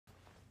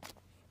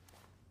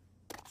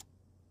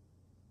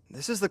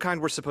This is the kind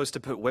we're supposed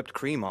to put whipped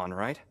cream on,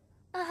 right?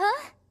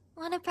 Uh-huh.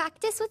 Wanna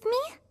practice with me?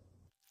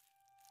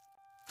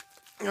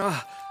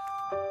 Ugh.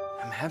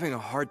 I'm having a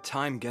hard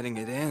time getting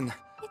it in.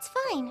 It's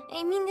fine.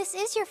 I mean, this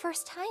is your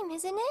first time,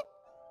 isn't it?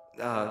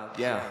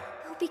 Yeah.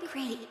 It'll be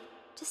great.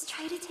 Just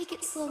try to take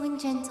it slow and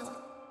gentle.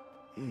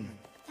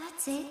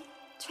 That's it.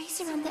 Trace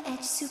around the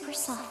edge super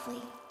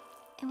softly.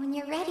 And when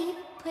you're ready,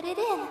 put it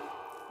in.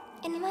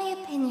 In my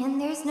opinion,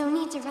 there's no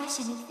need to rush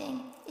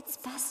anything. It's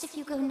best if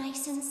you go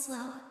nice and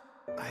slow.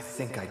 I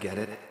think I get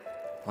it.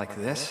 Like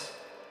this?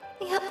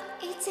 Yep,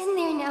 it's in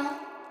there now.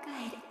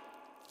 Good.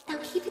 Now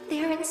keep it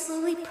there and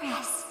slowly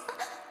press.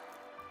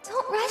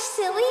 Don't rush,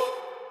 silly.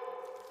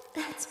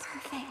 That's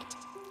perfect.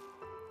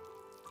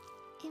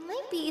 It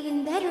might be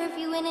even better if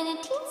you went in a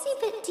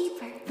teensy bit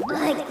deeper.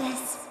 Like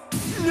this.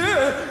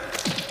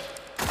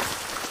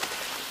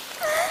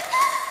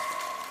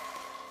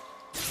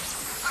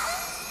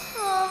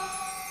 Oh,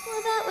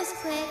 well that was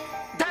quick.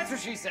 That's what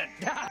she said.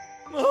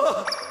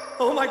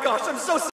 Oh my gosh, I'm so